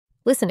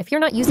Listen, if you're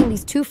not using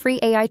these 2 free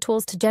AI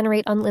tools to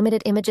generate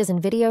unlimited images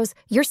and videos,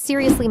 you're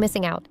seriously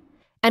missing out.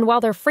 And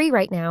while they're free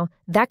right now,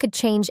 that could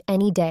change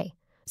any day.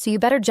 So you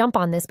better jump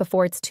on this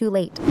before it's too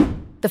late.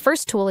 The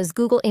first tool is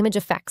Google Image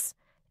Effects.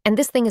 And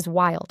this thing is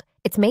wild.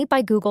 It's made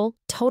by Google,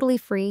 totally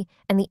free,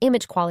 and the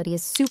image quality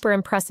is super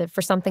impressive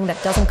for something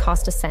that doesn't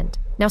cost a cent.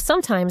 Now,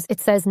 sometimes it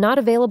says not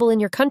available in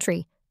your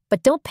country,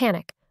 but don't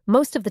panic.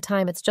 Most of the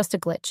time, it's just a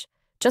glitch.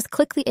 Just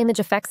click the Image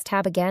Effects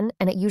tab again,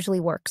 and it usually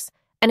works.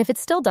 And if it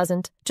still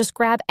doesn't, just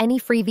grab any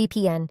free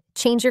VPN,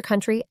 change your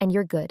country, and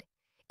you're good.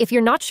 If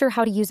you're not sure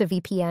how to use a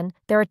VPN,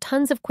 there are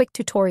tons of quick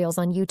tutorials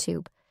on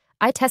YouTube.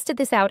 I tested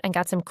this out and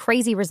got some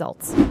crazy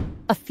results.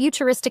 A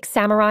futuristic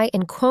samurai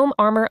in chrome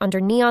armor under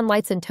neon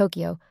lights in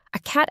Tokyo, a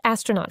cat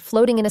astronaut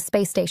floating in a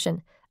space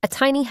station, a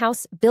tiny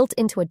house built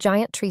into a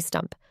giant tree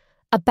stump,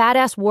 a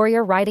badass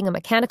warrior riding a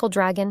mechanical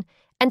dragon,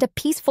 and a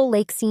peaceful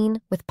lake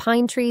scene with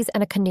pine trees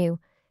and a canoe.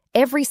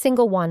 Every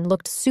single one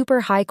looked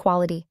super high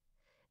quality.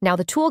 Now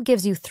the tool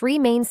gives you 3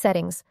 main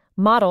settings: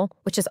 model,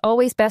 which is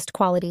always best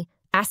quality,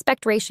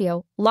 aspect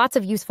ratio, lots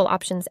of useful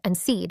options, and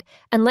seed.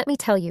 And let me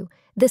tell you,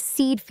 this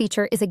seed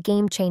feature is a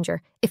game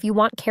changer if you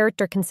want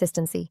character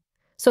consistency.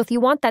 So if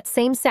you want that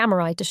same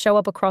samurai to show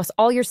up across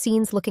all your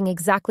scenes looking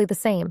exactly the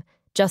same,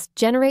 just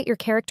generate your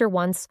character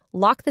once,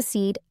 lock the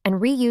seed, and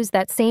reuse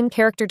that same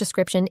character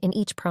description in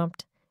each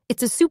prompt.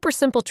 It's a super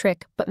simple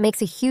trick, but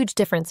makes a huge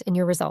difference in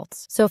your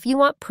results. So if you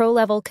want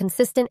pro-level,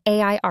 consistent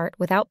AI art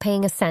without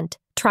paying a cent,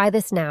 try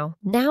this now.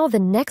 Now, the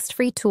next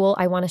free tool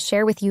I want to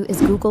share with you is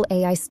Google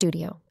AI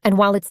Studio. And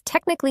while it's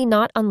technically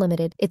not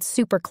unlimited, it's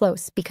super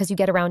close because you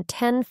get around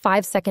 10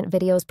 5-second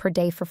videos per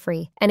day for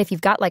free. And if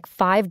you've got like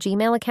 5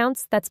 Gmail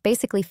accounts, that's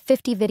basically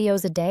 50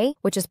 videos a day,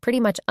 which is pretty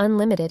much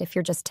unlimited if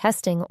you're just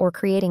testing or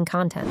creating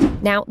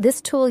content. Now,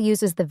 this tool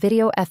uses the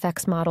Video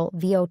FX model,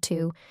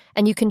 VO2,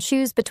 and you can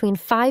choose between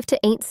 5 to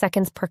 8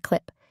 seconds per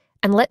clip.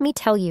 And let me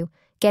tell you,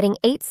 getting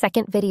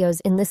 8-second videos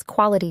in this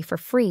quality for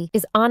free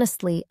is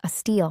honestly a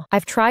steal.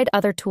 I've tried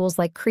other tools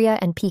like 𝐒𝐻𝐿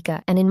and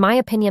𝐒𝐻𝐿, and in my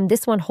opinion,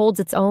 this one holds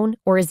its own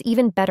or is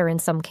even better in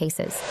some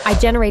cases. I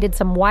generated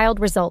some wild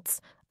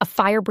results: a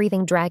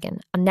fire-breathing dragon,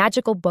 a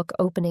magical book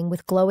opening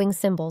with glowing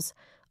symbols,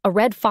 a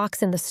red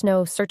fox in the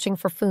snow searching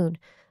for food,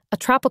 a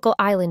tropical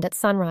island at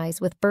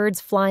sunrise with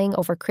birds flying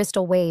over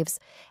crystal waves,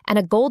 and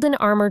a golden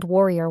armored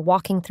warrior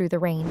walking through the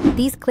rain.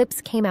 These clips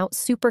came out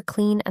super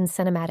clean and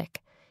cinematic.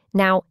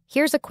 Now,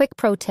 here's a quick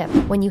pro tip.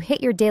 When you hit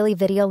your daily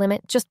video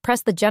limit, just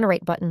press the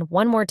generate button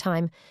one more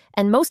time,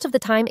 and most of the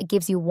time it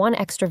gives you 1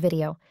 extra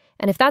video.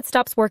 And if that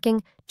stops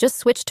working, just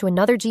switch to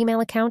another Gmail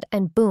account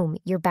and boom,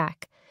 you're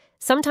back.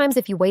 Sometimes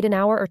if you wait an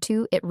hour or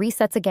 2, it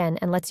resets again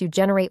and lets you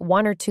generate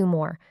 1 or 2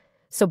 more.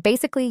 So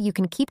basically, you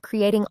can keep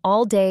creating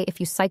all day if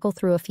you cycle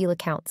through a few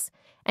accounts.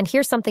 And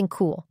here's something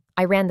cool.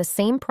 I ran the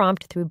same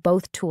prompt through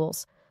both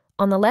tools.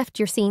 On the left,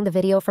 you're seeing the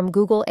video from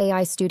Google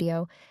AI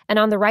Studio, and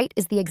on the right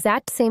is the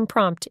exact same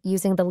prompt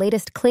using the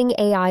latest 𝐭𝐤𝐻𝐿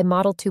AI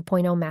Model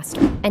 2.0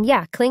 Master. And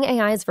yeah, 𝐭𝐤𝐻𝐿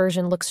AI's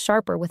version looks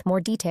sharper with more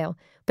detail,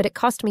 but it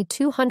cost me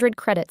 200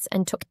 credits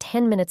and took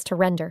 10 minutes to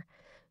render.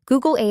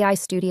 Google AI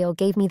Studio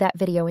gave me that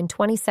video in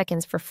 20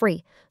 seconds for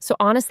free, so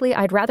honestly,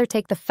 I'd rather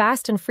take the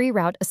fast and free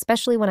route,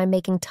 especially when I'm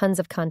making tons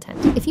of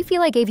content. If you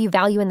feel I gave you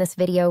value in this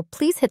video,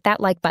 please hit that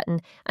like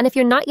button, and if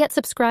you're not yet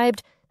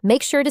subscribed,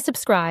 make sure to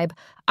subscribe.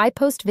 I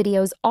post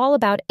videos all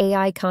about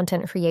AI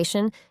content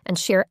creation and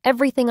share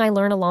everything I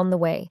learn along the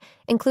way,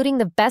 including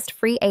the best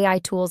free AI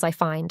tools I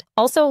find.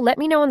 Also, let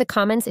me know in the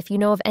comments if you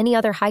know of any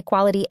other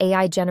high-quality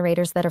AI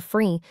generators that are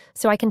free,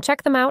 so I can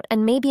check them out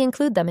and maybe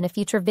include them in a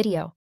future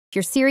video. If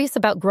you're serious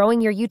about growing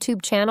your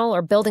YouTube channel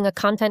or building a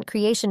content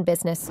creation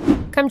business,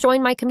 come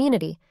join my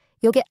community.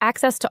 You'll get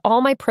access to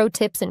all my pro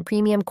tips and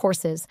premium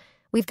courses.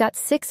 We've got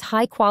 6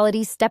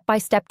 high-quality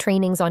step-by-step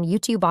trainings on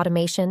YouTube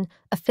automation,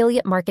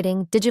 affiliate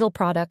marketing, digital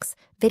products,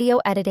 video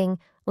editing,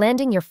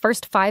 landing your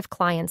first 5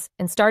 clients,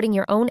 and starting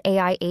your own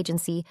AI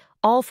agency,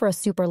 all for a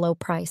super low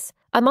price.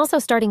 I'm also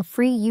starting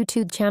free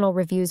YouTube channel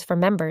reviews for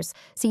members,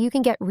 so you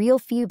can get real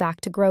feedback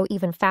to grow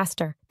even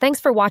faster. Thanks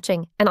for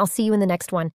watching, and I'll see you in the next one.